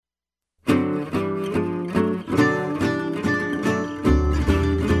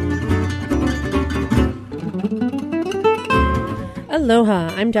Aloha,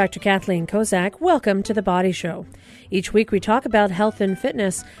 I'm Dr. Kathleen Kozak. Welcome to The Body Show. Each week we talk about health and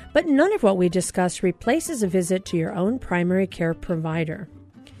fitness, but none of what we discuss replaces a visit to your own primary care provider.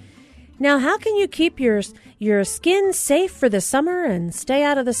 Now, how can you keep your skin safe for the summer and stay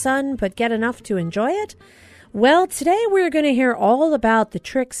out of the sun, but get enough to enjoy it? Well, today we're going to hear all about the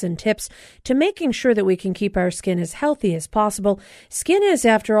tricks and tips to making sure that we can keep our skin as healthy as possible. Skin is,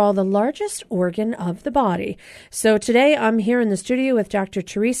 after all, the largest organ of the body. So today I'm here in the studio with Dr.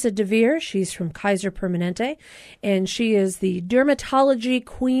 Teresa DeVere. She's from Kaiser Permanente, and she is the dermatology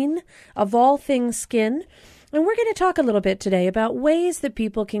queen of all things skin. And we're going to talk a little bit today about ways that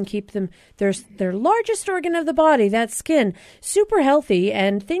people can keep their largest organ of the body, that skin, super healthy,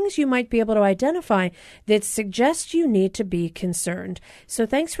 and things you might be able to identify that suggest you need to be concerned. So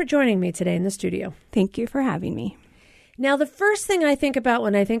thanks for joining me today in the studio. Thank you for having me. Now, the first thing I think about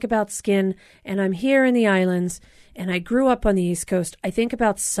when I think about skin, and I'm here in the islands, and I grew up on the East Coast, I think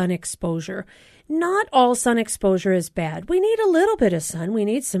about sun exposure. Not all sun exposure is bad. We need a little bit of sun. We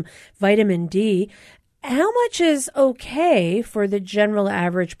need some vitamin D. How much is okay for the general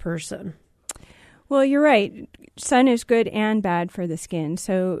average person? Well, you're right. Sun is good and bad for the skin.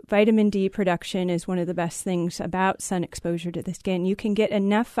 So vitamin D production is one of the best things about sun exposure to the skin. You can get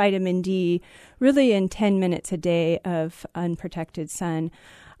enough vitamin D really in 10 minutes a day of unprotected sun.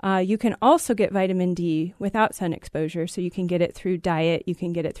 You can also get vitamin D without sun exposure, so you can get it through diet, you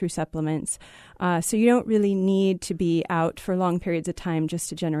can get it through supplements. So you don't really need to be out for long periods of time just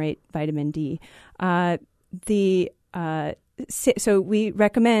to generate vitamin D. So we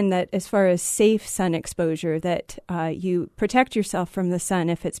recommend that as far as safe sun exposure, that you protect yourself from the sun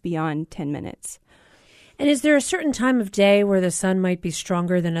if it's beyond 10 minutes. And is there a certain time of day where the sun might be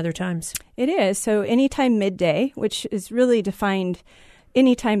stronger than other times? It is. So anytime midday, which is really defined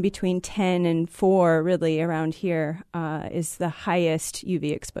anytime between 10 and 4, really, around here, is the highest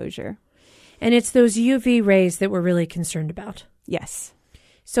UV exposure. And it's those UV rays that we're really concerned about. Yes.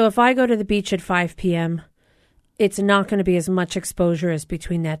 So if I go to the beach at 5 p.m., it's not going to be as much exposure as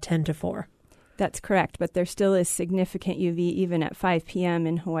between that 10 to 4. That's correct, but there still is significant UV even at 5 p.m.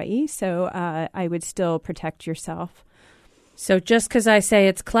 in Hawaii, so I would still protect yourself. So just because I say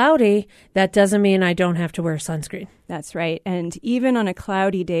it's cloudy, that doesn't mean I don't have to wear sunscreen. That's right. And even on a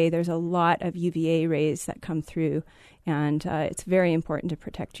cloudy day, there's a lot of UVA rays that come through, and it's very important to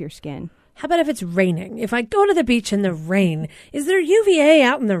protect your skin. How about if it's raining? If I go to the beach in the rain, is there UVA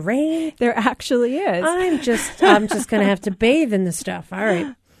out in the rain? There actually is. I'm just going to have to bathe in the stuff. All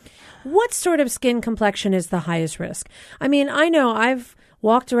right. What sort of skin complexion is the highest risk? I mean, I know I've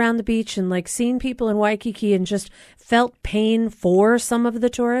walked around the beach and seen people in Waikiki and just felt pain for some of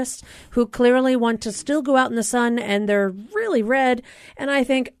the tourists who clearly want to still go out in the sun and they're really red. And I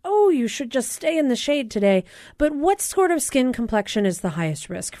think, oh, you should just stay in the shade today. But what sort of skin complexion is the highest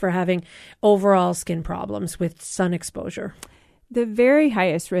risk for having overall skin problems with sun exposure? The very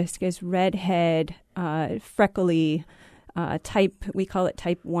highest risk is redhead, freckly, we call it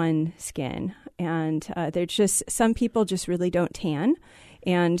type 1 skin. And there's just some people just really don't tan.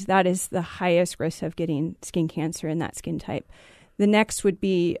 And that is the highest risk of getting skin cancer in that skin type. The next would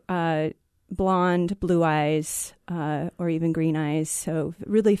be blonde, blue eyes, or even green eyes. So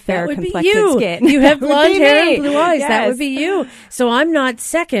really fair complected skin. You have blonde hair and blue eyes. Yes. That would be you. So I'm not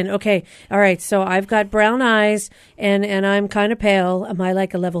second. Okay. All right. So I've got brown eyes and I'm kind of pale. Am I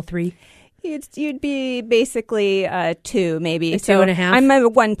like a level 3? You'd be basically 2, maybe. A 2.5? I'm a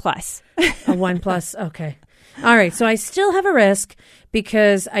 1+. A 1+. Okay. All right. So I still have a risk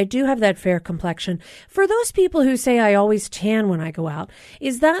because I do have that fair complexion. For those people who say I always tan when I go out,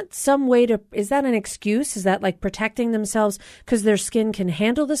 is that an excuse? Is that like protecting themselves because their skin can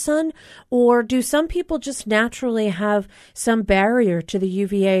handle the sun? Or do some people just naturally have some barrier to the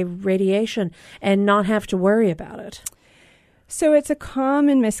UVA radiation and not have to worry about it? So it's a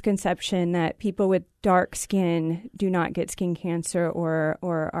common misconception that people with dark skin do not get skin cancer or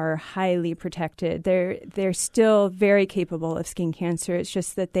are highly protected. They're still very capable of skin cancer. It's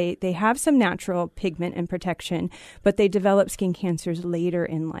just that they have some natural pigment and protection, but they develop skin cancers later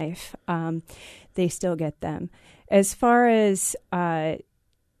in life. They still get them. As far as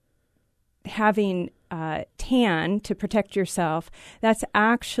having tan to protect yourself, that's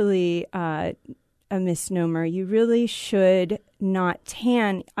actually a misnomer. You really should not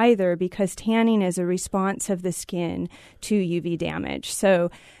tan either because tanning is a response of the skin to UV damage. So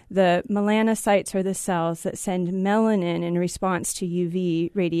the melanocytes are the cells that send melanin in response to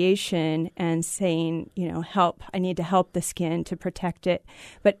UV radiation and saying, help, I need to help the skin to protect it.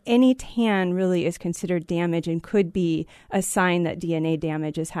 But any tan really is considered damage and could be a sign that DNA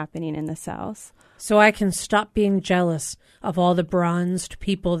damage is happening in the cells. So I can stop being jealous of all the bronzed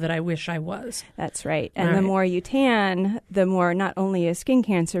people that I wish I was. That's right. And the more you tan, the more not only a skin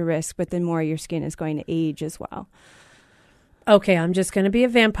cancer risk, but the more your skin is going to age as well. Okay, I'm just going to be a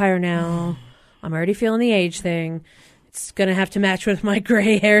vampire now. I'm already feeling the age thing. It's going to have to match with my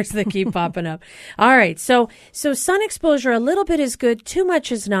gray hairs that keep popping up. All right. So sun exposure, a little bit is good. Too much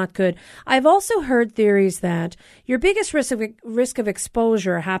is not good. I've also heard theories that your biggest risk of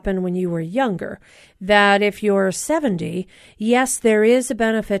exposure happened when you were younger. That if you're 70, yes, there is a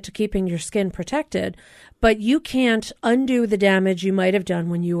benefit to keeping your skin protected, but you can't undo the damage you might have done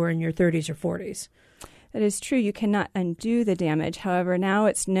when you were in your 30s or 40s. That is true. You cannot undo the damage. However, now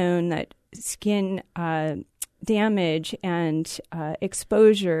it's known that skin damage and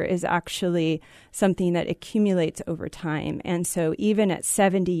exposure is actually something that accumulates over time. And so even at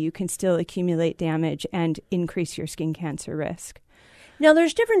 70, you can still accumulate damage and increase your skin cancer risk. Now,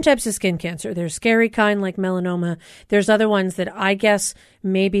 there's different types of skin cancer. There's scary kind like melanoma. There's other ones that I guess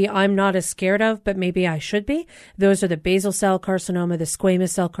maybe I'm not as scared of, but maybe I should be. Those are the basal cell carcinoma, the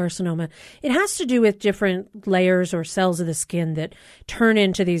squamous cell carcinoma. It has to do with different layers or cells of the skin that turn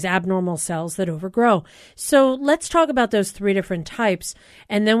into these abnormal cells that overgrow. So let's talk about those three different types,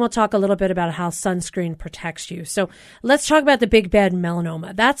 and then we'll talk a little bit about how sunscreen protects you. So let's talk about the big bad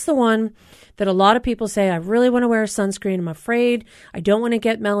melanoma. That's the one that a lot of people say, I really want to wear sunscreen. I'm afraid I don't want to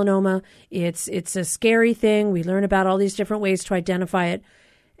get melanoma. It's a scary thing. We learn about all these different ways to identify it.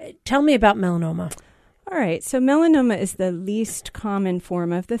 Tell me about melanoma. All right. So melanoma is the least common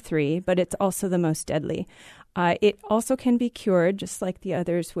form of the three, but it's also the most deadly. It also can be cured, just like the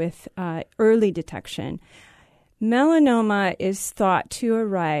others, with early detection. Melanoma is thought to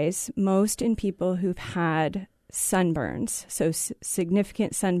arise most in people who've had sunburns, so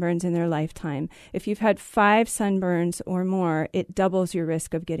significant sunburns in their lifetime. If you've had 5 sunburns or more, it doubles your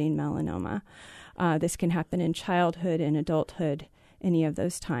risk of getting melanoma. This can happen in childhood and adulthood, any of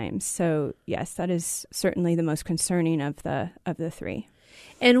those times. So yes, that is certainly the most concerning of the three.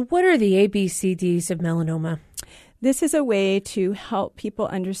 And what are the ABCDs of melanoma? This is a way to help people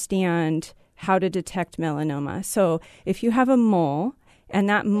understand how to detect melanoma. So if you have a mole, and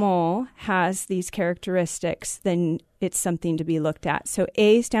that mole has these characteristics, then it's something to be looked at. So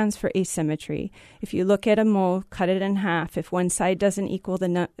A stands for asymmetry. If you look at a mole, cut it in half. If one side doesn't equal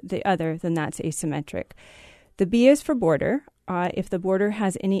the other, then that's asymmetric. The B is for border. If the border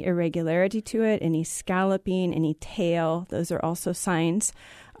has any irregularity to it, any scalloping, any tail, those are also signs.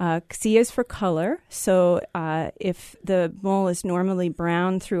 C is for color. So if the mole is normally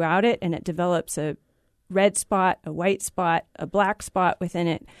brown throughout it and it develops a red spot, a white spot, a black spot within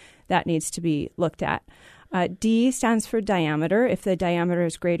it, that needs to be looked at. D stands for diameter. If the diameter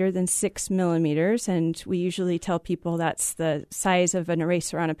is greater than 6 millimeters, and we usually tell people that's the size of an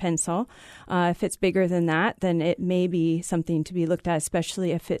eraser on a pencil. If it's bigger than that, then it may be something to be looked at,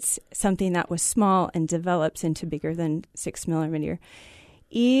 especially if it's something that was small and develops into bigger than 6 millimeter.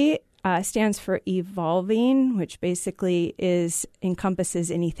 E stands for evolving, which basically encompasses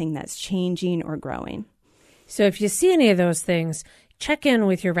anything that's changing or growing. So if you see any of those things, check in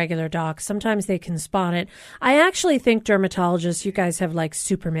with your regular doc. Sometimes they can spot it. I actually think dermatologists, you guys have like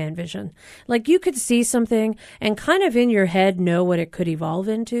Superman vision. Like you could see something and kind of in your head know what it could evolve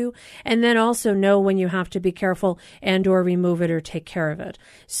into, and then also know when you have to be careful and or remove it or take care of it.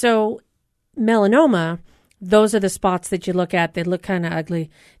 So melanoma, those are the spots that you look at. They look kind of ugly.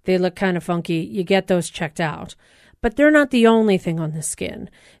 They look kind of funky. You get those checked out. But they're not the only thing on the skin.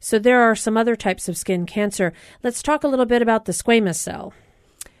 So there are some other types of skin cancer. Let's talk a little bit about the squamous cell.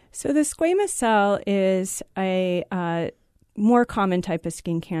 So the squamous cell is a more common type of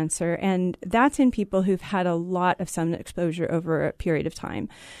skin cancer, and that's in people who've had a lot of sun exposure over a period of time.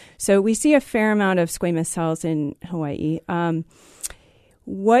 So we see a fair amount of squamous cells in Hawaii.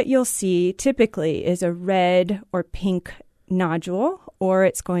 What you'll see typically is a red or pink nodule, or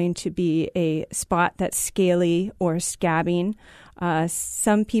it's going to be a spot that's scaly or scabbing.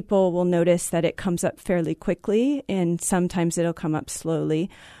 Some people will notice that it comes up fairly quickly, and sometimes it'll come up slowly.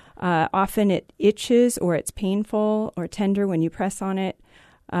 Often it itches or it's painful or tender when you press on it.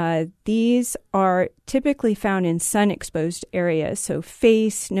 These are typically found in sun-exposed areas, so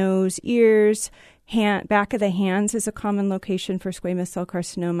face, nose, ears, back of the hands is a common location for squamous cell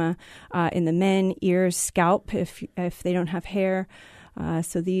carcinoma. In the men, ears, scalp if they don't have hair.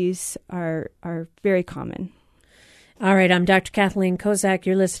 So these are very common. All right, I'm Dr. Kathleen Kozak.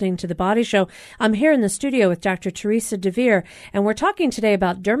 You're listening to The Body Show. I'm here in the studio with Dr. Teresa DeVere, and we're talking today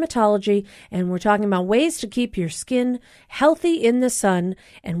about dermatology, and we're talking about ways to keep your skin healthy in the sun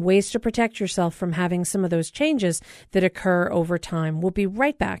and ways to protect yourself from having some of those changes that occur over time. We'll be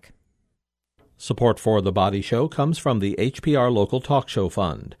right back. Support for The Body Show comes from the HPR Local Talk Show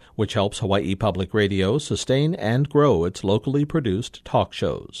Fund, which helps Hawaii Public Radio sustain and grow its locally produced talk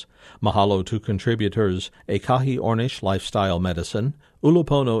shows. Mahalo to contributors Ekahi Ornish Lifestyle Medicine,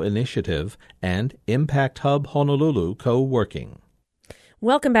 Ulupono Initiative, and Impact Hub Honolulu Co-working.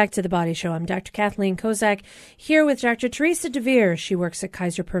 Welcome back to The Body Show. I'm Dr. Kathleen Kozak here with Dr. Teresa DeVere. She works at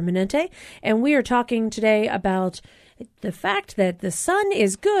Kaiser Permanente, and we are talking today about the fact that the sun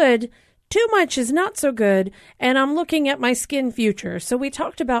is good, too much is not so good, and I'm looking at my skin future. So we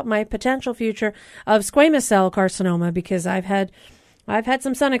talked about my potential future of squamous cell carcinoma because I've had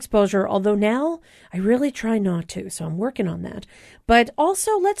some sun exposure, although now I really try not to, so I'm working on that. But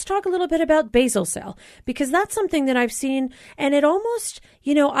also, let's talk a little bit about basal cell, because that's something that I've seen, and it almost,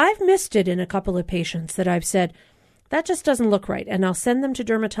 I've missed it in a couple of patients that I've said, that just doesn't look right. And I'll send them to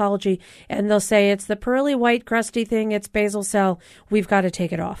dermatology, and they'll say, it's the pearly white crusty thing, it's basal cell, we've got to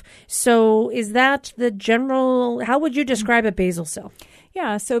take it off. So is that the general, how would you describe a basal cell?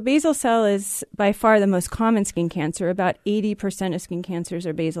 Yeah, so basal cell is by far the most common skin cancer. About 80% of skin cancers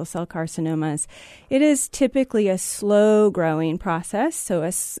are basal cell carcinomas. It is typically a slow-growing process, so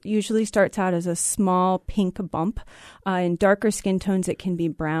it usually starts out as a small pink bump. In darker skin tones, it can be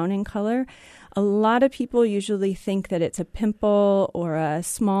brown in color. A lot of people usually think that it's a pimple or a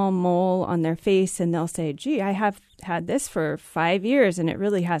small mole on their face, and they'll say, gee, I have had this for 5 years, and it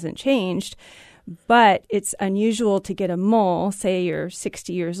really hasn't changed. But it's unusual to get a mole, say you're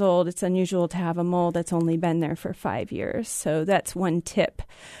 60 years old, it's unusual to have a mole that's only been there for 5 years. So that's one tip.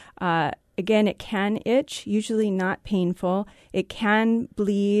 Again, it can itch, usually not painful. It can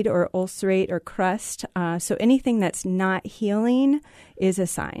bleed or ulcerate or crust. So anything that's not healing is a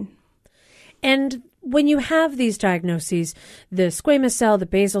sign. And when you have these diagnoses, the squamous cell, the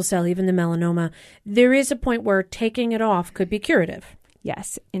basal cell, even the melanoma, there is a point where taking it off could be curative.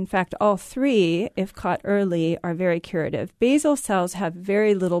 Yes. In fact, all three, if caught early, are very curative. Basal cells have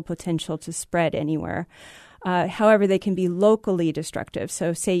very little potential to spread anywhere. However, they can be locally destructive.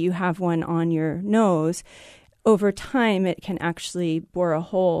 So say you have one on your nose. Over time, it can actually bore a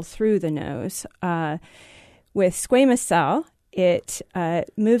hole through the nose. With squamous cell, it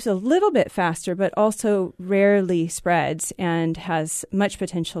moves a little bit faster, but also rarely spreads and has much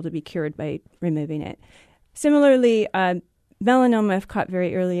potential to be cured by removing it. Similarly, melanoma, if caught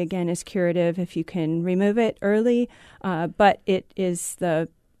very early, again, is curative if you can remove it early, but it is the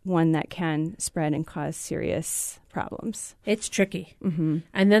one that can spread and cause serious problems. It's tricky. Mm-hmm.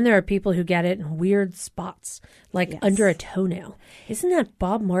 And then there are people who get it in weird spots, like under a toenail. Isn't that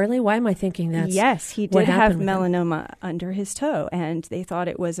Bob Marley? Why am I thinking that's Yes, he did have melanoma under his toe, and they thought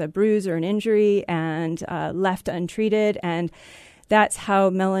it was a bruise or an injury and left untreated, and that's how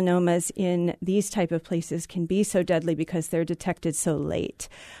melanomas in these type of places can be so deadly because they're detected so late.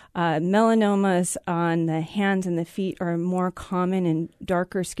 Melanomas on the hands and the feet are more common in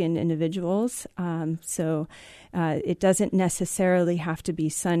darker-skinned individuals, so it doesn't necessarily have to be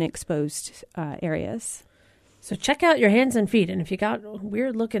sun-exposed areas. So check out your hands and feet, and if you got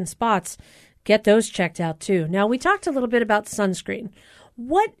weird-looking spots, get those checked out too. Now, we talked a little bit about sunscreen.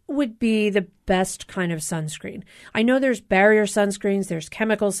 What would be the best kind of sunscreen? I know there's barrier sunscreens, there's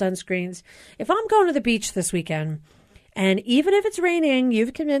chemical sunscreens. If I'm going to the beach this weekend, and even if it's raining,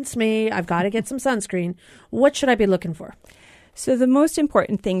 you've convinced me I've got to get some sunscreen, what should I be looking for? So the most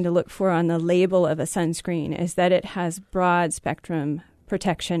important thing to look for on the label of a sunscreen is that it has broad spectrum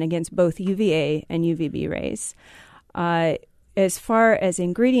protection against both UVA and UVB rays. As far as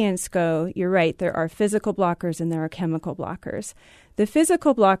ingredients go, you're right, there are physical blockers and there are chemical blockers. The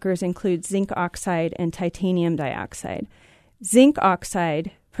physical blockers include zinc oxide and titanium dioxide. Zinc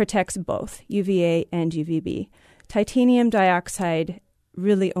oxide protects both UVA and UVB. Titanium dioxide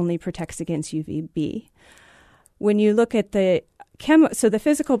really only protects against UVB. When you look at the so the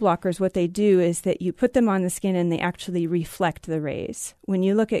physical blockers, what they do is that you put them on the skin and they actually reflect the rays. When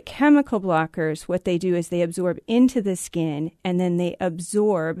you look at chemical blockers, what they do is they absorb into the skin and then they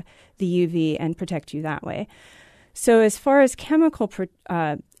absorb the UV and protect you that way. So as far as chemical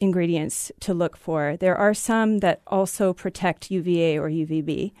ingredients to look for, there are some that also protect UVA or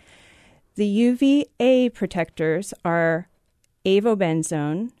UVB. The UVA protectors are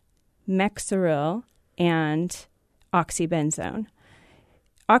avobenzone, Mexeril, and oxybenzone.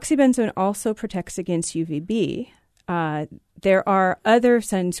 Oxybenzone also protects against UVB. There are other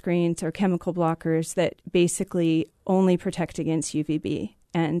sunscreens or chemical blockers that basically only protect against UVB.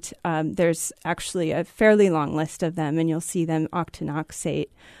 And there's actually a fairly long list of them, and you'll see them octinoxate,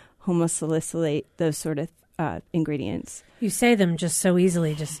 homosalicylate, those sort of ingredients. You say them just so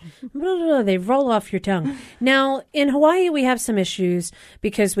easily, just they roll off your tongue. Now, in Hawaii, we have some issues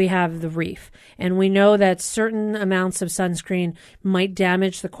because we have the reef, and we know that certain amounts of sunscreen might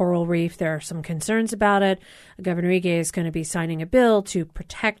damage the coral reef. There are some concerns about it. Governor Ige is going to be signing a bill to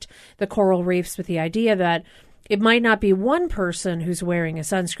protect the coral reefs with the idea that it might not be one person who's wearing a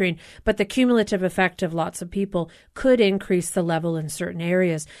sunscreen, but the cumulative effect of lots of people could increase the level in certain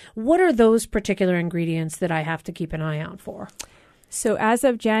areas. What are those particular ingredients that I have to keep an eye out for? So as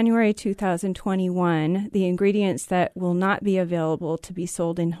of January 2021, the ingredients that will not be available to be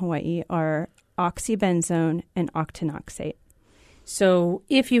sold in Hawaii are oxybenzone and octinoxate. So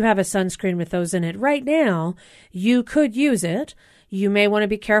if you have a sunscreen with those in it right now, you could use it. You may want to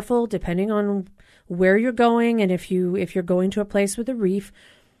be careful depending on where you're going and if you're going to a place with a reef,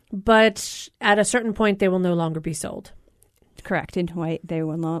 but at a certain point they will no longer be sold. Correct. In Hawaii, they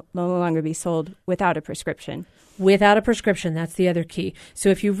will no longer be sold without a prescription. Without a prescription, that's the other key. So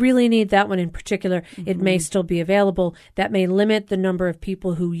if you really need that one in particular, it may still be available. That may limit the number of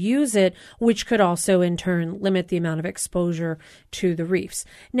people who use it, which could also in turn limit the amount of exposure to the reefs.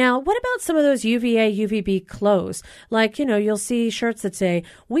 Now, what about some of those UVA, UVB clothes? Like, you'll see shirts that say,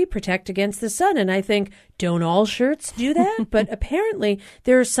 "We protect against the sun." And I think, don't all shirts do that? But apparently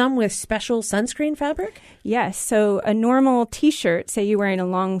there are some with special sunscreen fabric. Yes. So a normal T-shirt, say you're wearing a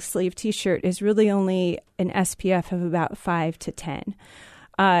long sleeve T-shirt, is really only an SPF of about 5 to 10.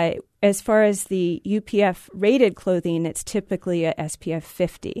 As far as the UPF rated clothing, it's typically a SPF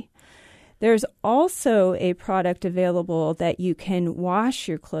 50. There's also a product available that you can wash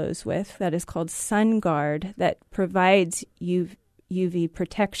your clothes with that is called SunGuard that provides UV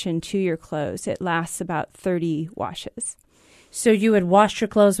protection to your clothes. It lasts about 30 washes. So you would wash your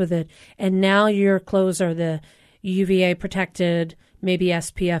clothes with it, and now your clothes are the UVA protected, maybe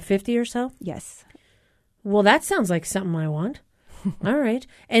SPF 50 or so? Yes. Well, that sounds like something I want. All right.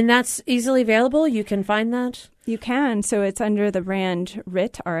 And that's easily available? You can find that? You can. So it's under the brand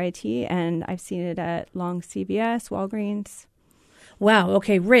RIT, R-I-T, and I've seen it at Long CVS, Walgreens. Wow.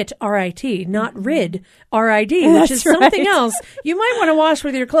 Okay. RIT, R-I-T, not RID, R-I-D, which is something else you might want to wash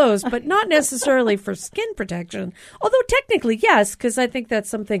with your clothes, but not necessarily for skin protection. Although technically, yes, because I think that's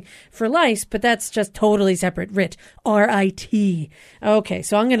something for lice, but that's just totally separate. RIT, R-I-T. Okay.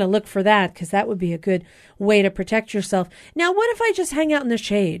 So I'm going to look for that because that would be a good way to protect yourself. Now, what if I just hang out in the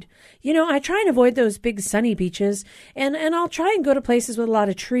shade? I try and avoid those big sunny beaches, and I'll try and go to places with a lot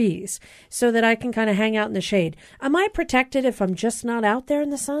of trees so that I can kind of hang out in the shade. Am I protected if I'm just not out there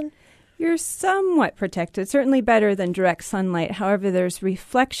in the sun? You're somewhat protected, certainly better than direct sunlight. However, there's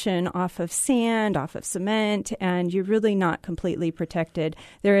reflection off of sand, off of cement, and you're really not completely protected.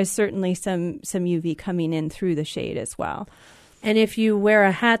 There is certainly some UV coming in through the shade as well. And if you wear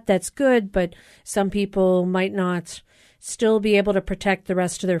a hat, that's good, but some people might not still be able to protect the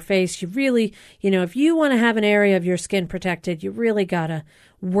rest of their face. You really, if you want to have an area of your skin protected, you really got to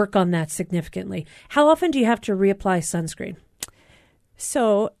work on that significantly. How often do you have to reapply sunscreen?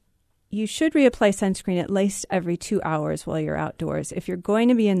 So you should reapply sunscreen at least every 2 hours while you're outdoors. If you're going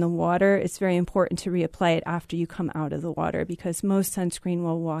to be in the water, it's very important to reapply it after you come out of the water because most sunscreen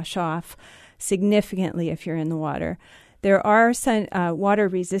will wash off significantly if you're in the water. There are water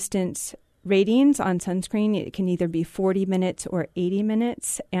resistance ratings on sunscreen. It can either be 40 minutes or 80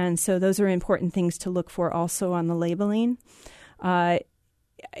 minutes. And so those are important things to look for also on the labeling.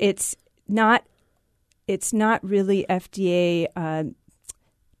 It's not really FDA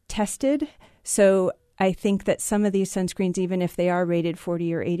tested. So I think that some of these sunscreens, even if they are rated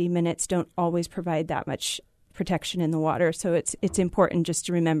 40 or 80 minutes, don't always provide that much protection in the water. So it's important just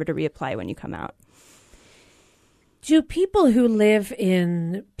to remember to reapply when you come out. Do people who live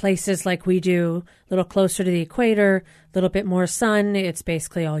in places like we do, a little closer to the equator, a little bit more sun, it's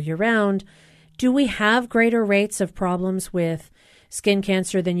basically all year round, do we have greater rates of problems with skin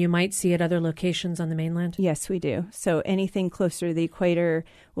cancer than you might see at other locations on the mainland? Yes, we do. So anything closer to the equator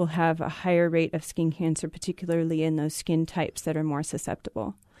will have a higher rate of skin cancer, particularly in those skin types that are more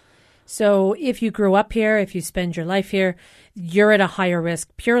susceptible. So if you grew up here, if you spend your life here, you're at a higher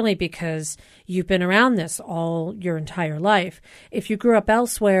risk purely because you've been around this all your entire life. If you grew up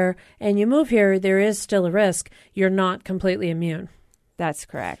elsewhere and you move here, there is still a risk. You're not completely immune. That's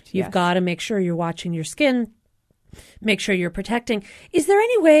correct. You've got to make sure you're watching your skin, make sure you're protecting. Is there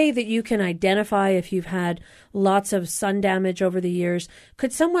any way that you can identify if you've had lots of sun damage over the years?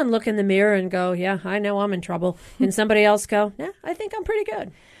 Could someone look in the mirror and go, yeah, I know I'm in trouble, and somebody else go, yeah, I think I'm pretty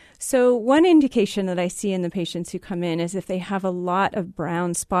good? So one indication that I see in the patients who come in is if they have a lot of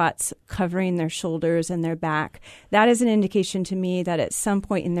brown spots covering their shoulders and their back. That is an indication to me that at some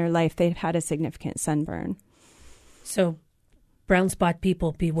point in their life they've had a significant sunburn. So brown spot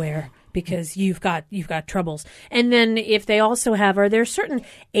people, beware, because you've got troubles. And then if they also have, are there certain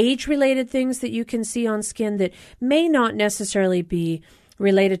age-related things that you can see on skin that may not necessarily be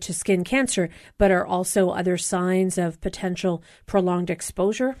related to skin cancer, but are also other signs of potential prolonged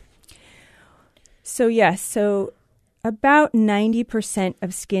exposure? So yes, so about 90%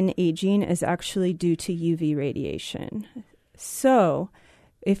 of skin aging is actually due to UV radiation. So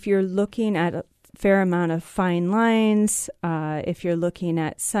if you're looking at a fair amount of fine lines, if you're looking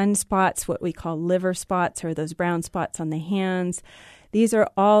at sunspots, what we call liver spots, or those brown spots on the hands, these are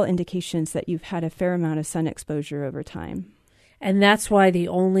all indications that you've had a fair amount of sun exposure over time. And that's why the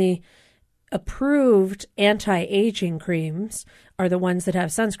only approved anti-aging creams are the ones that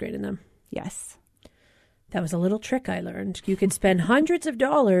have sunscreen in them. Yes. That was a little trick I learned. You can spend hundreds of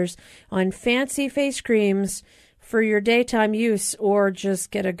dollars on fancy face creams for your daytime use, or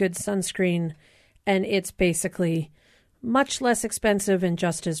just get a good sunscreen, and it's basically much less expensive and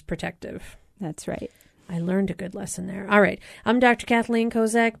just as protective. That's right. I learned a good lesson there. All right. I'm Dr. Kathleen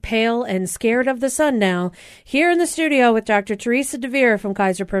Kozak, pale and scared of the sun now, here in the studio with Dr. Teresa DeVere from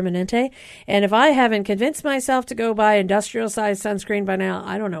Kaiser Permanente. And if I haven't convinced myself to go buy industrial-sized sunscreen by now,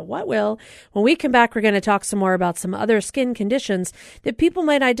 I don't know what will. When we come back, we're going to talk some more about some other skin conditions that people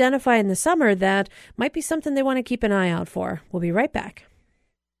might identify in the summer that might be something they want to keep an eye out for. We'll be right back.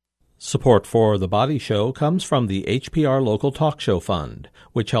 Support for The Body Show comes from the HPR Local Talk Show Fund,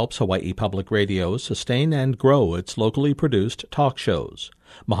 which helps Hawaii Public Radio sustain and grow its locally produced talk shows.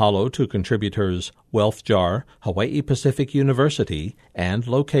 Mahalo to contributors Wealth Jar, Hawaii Pacific University, and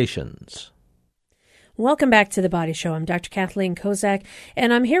Locations. Welcome back to The Body Show. I'm Dr. Kathleen Kozak,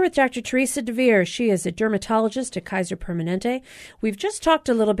 and I'm here with Dr. Teresa DeVere. She is a dermatologist at Kaiser Permanente. We've just talked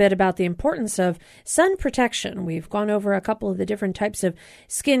a little bit about the importance of sun protection. We've gone over a couple of the different types of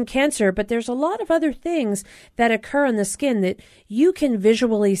skin cancer, but there's a lot of other things that occur in the skin that you can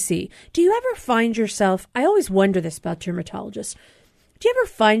visually see. Do you ever find yourself, I always wonder this about dermatologists, do you ever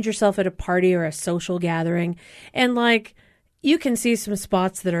find yourself at a party or a social gathering and you can see some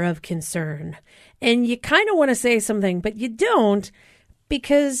spots that are of concern and you kind of want to say something, but you don't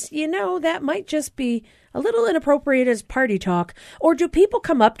because, that might just be a little inappropriate as party talk? Or do people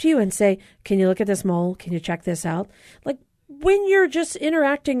come up to you and say, can you look at this mole? Can you check this out? When you're just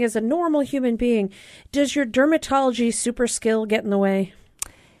interacting as a normal human being, does your dermatology super skill get in the way?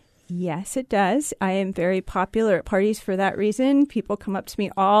 Yes, it does. I am very popular at parties for that reason. People come up to me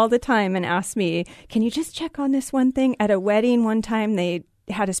all the time and ask me, can you just check on this one thing? At a wedding one time, they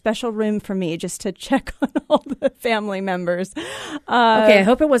had a special room for me just to check on all the family members. Okay, I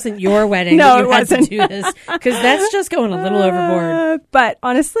hope it wasn't your wedding no, that you it had wasn't. to do this, because that's just going a little overboard. But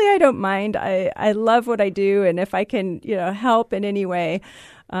honestly, I don't mind. I love what I do, and if I can, help in any way,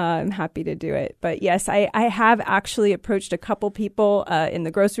 I'm happy to do it. But yes, I have actually approached a couple people in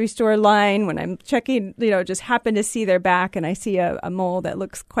the grocery store line when I'm checking, just happen to see their back and I see a mole that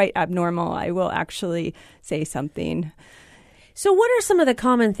looks quite abnormal. I will actually say something. So what are some of the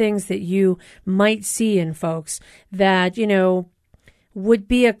common things that you might see in folks that, would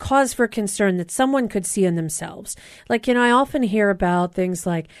be a cause for concern that someone could see in themselves? I often hear about things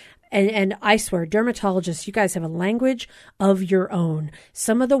like, and I swear, dermatologists, you guys have a language of your own.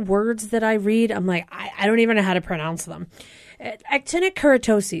 Some of the words that I read, I'm like, I don't even know how to pronounce them. Actinic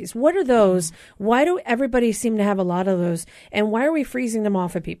keratoses, what are those? Why do everybody seem to have a lot of those? And why are we freezing them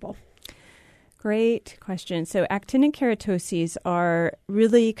off of people? Great question. So actinic keratoses are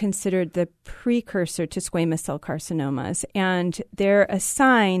really considered the precursor to squamous cell carcinomas, and they're a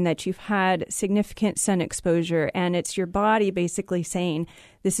sign that you've had significant sun exposure, and it's your body basically saying,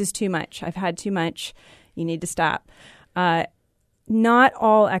 this is too much. I've had too much. You need to stop. Not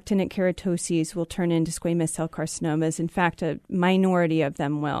all actinic keratoses will turn into squamous cell carcinomas. In fact, a minority of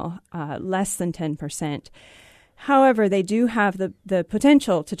them will, less than 10%. However, they do have the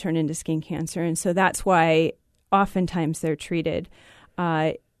potential to turn into skin cancer, and so that's why oftentimes they're treated.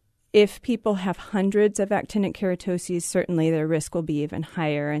 If people have hundreds of actinic keratoses, certainly their risk will be even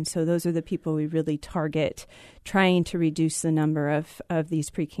higher, and so those are the people we really target, trying to reduce the number of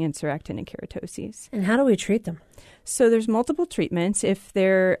these precancer actinic keratoses. And how do we treat them? So there's multiple treatments. If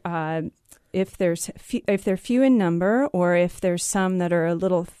they're few in number, or if there's some that are a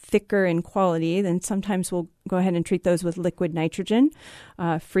little thicker in quality, then sometimes we'll go ahead and treat those with liquid nitrogen,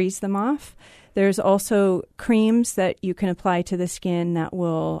 freeze them off. There's also creams that you can apply to the skin that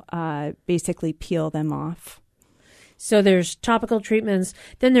will basically peel them off. So there's topical treatments.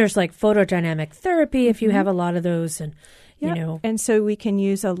 Then there's photodynamic therapy if you have a lot of those. And Yeah. And so we can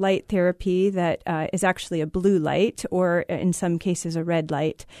use a light therapy that is actually a blue light, or in some cases a red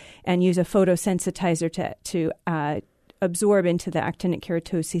light, and use a photosensitizer to absorb into the actinic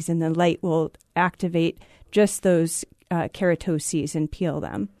keratoses, and the light will activate just those keratoses and peel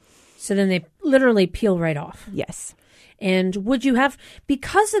them. So then they literally peel right off. Yes. And would you have,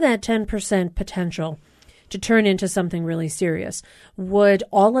 because of that 10% potential to turn into something really serious, would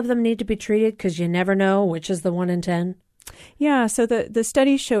all of them need to be treated because you never know which is the 1 in 10? Yeah, so the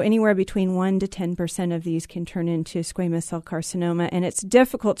studies show anywhere between 1 to 10% of these can turn into squamous cell carcinoma, and it's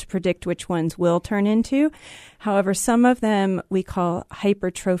difficult to predict which ones will turn into. However, some of them we call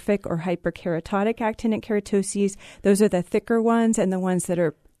hypertrophic or hyperkeratotic actinic keratoses. Those are the thicker ones and the ones that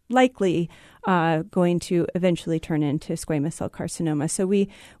are likely going to eventually turn into squamous cell carcinoma. So we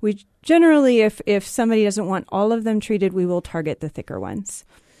generally, if somebody doesn't want all of them treated, we will target the thicker ones.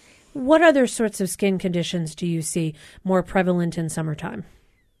 What other sorts of skin conditions do you see more prevalent in summertime?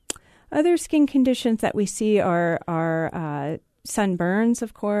 Other skin conditions that we see are sunburns,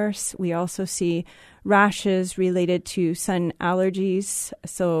 of course. We also see rashes related to sun allergies.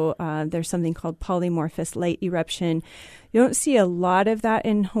 So there's something called polymorphous light eruption. You don't see a lot of that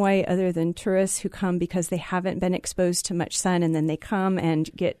in Hawaii other than tourists who come because they haven't been exposed to much sun, and then they come and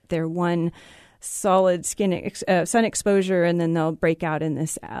get their one solid skin sun exposure, and then they'll break out in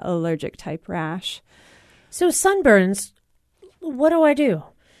this allergic type rash. So sunburns, what do I do?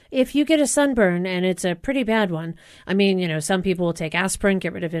 If you get a sunburn and it's a pretty bad one, I mean, some people will take aspirin,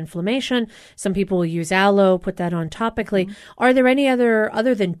 get rid of inflammation. Some people will use aloe, put that on topically. Mm-hmm. Are there any other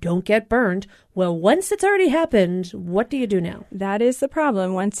than don't get burned? Well, once it's already happened, what do you do now? That is the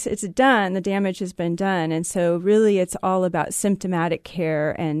problem. Once it's done, the damage has been done. And so really it's all about symptomatic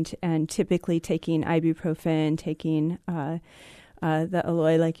care and typically taking ibuprofen, taking the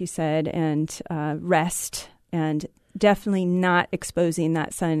aloe, like you said, and rest, and definitely not exposing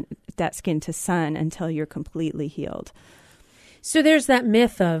that skin to sun until you're completely healed. So there's that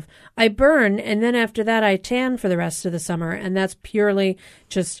myth of I burn and then after that I tan for the rest of the summer, and that's purely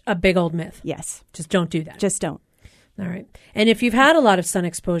just a big old myth. Yes. Just don't do that. Just don't. All right. And if you've had a lot of sun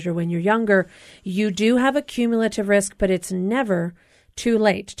exposure when you're younger, you do have a cumulative risk, but it's never too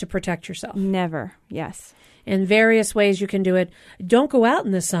late to protect yourself. Never. Yes. And various ways you can do it. Don't go out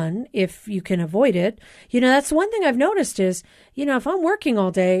in the sun if you can avoid it. That's one thing I've noticed is, if I'm working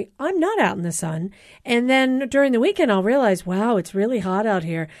all day, I'm not out in the sun. And then during the weekend, I'll realize, wow, it's really hot out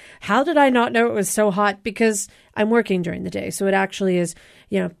here. How did I not know it was so hot? Because I'm working during the day. So it actually is,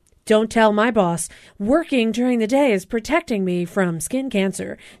 don't tell my boss. Working during the day is protecting me from skin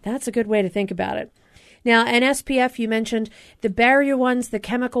cancer. That's a good way to think about it. Now, an SPF, you mentioned the barrier ones, the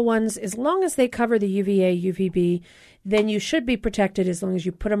chemical ones, as long as they cover the UVA, UVB, then you should be protected as long as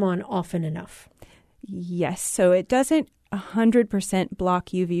you put them on often enough. Yes. So it doesn't 100% block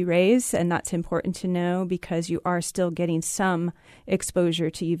UV rays, and that's important to know because you are still getting some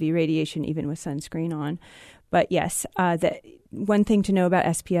exposure to UV radiation even with sunscreen on. But yes, the one thing to know about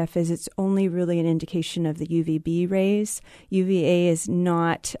SPF is it's only really an indication of the UVB rays. UVA is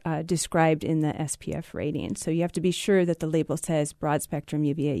not described in the SPF rating. So you have to be sure that the label says broad spectrum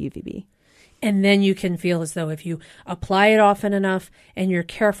UVA, UVB. And then you can feel as though if you apply it often enough and you're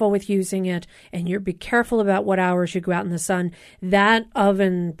careful with using it and you're be careful about what hours you go out in the sun, that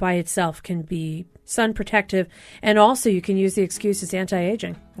oven by itself can be sun protective. And also you can use the excuse as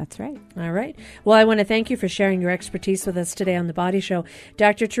anti-aging. That's right. All right. Well, I want to thank you for sharing your expertise with us today on The Body Show.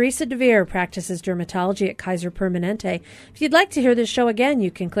 Dr. Teresa DeVere practices dermatology at Kaiser Permanente. If you'd like to hear this show again, you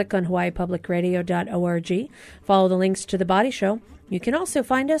can click on hawaiipublicradio.org, follow the links to The Body Show. You can also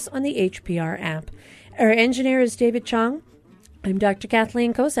find us on the HPR app. Our engineer is David Chong. I'm Dr.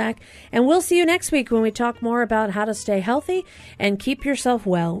 Kathleen Kozak, and we'll see you next week when we talk more about how to stay healthy and keep yourself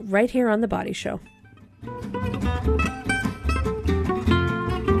well right here on The Body Show. Woo!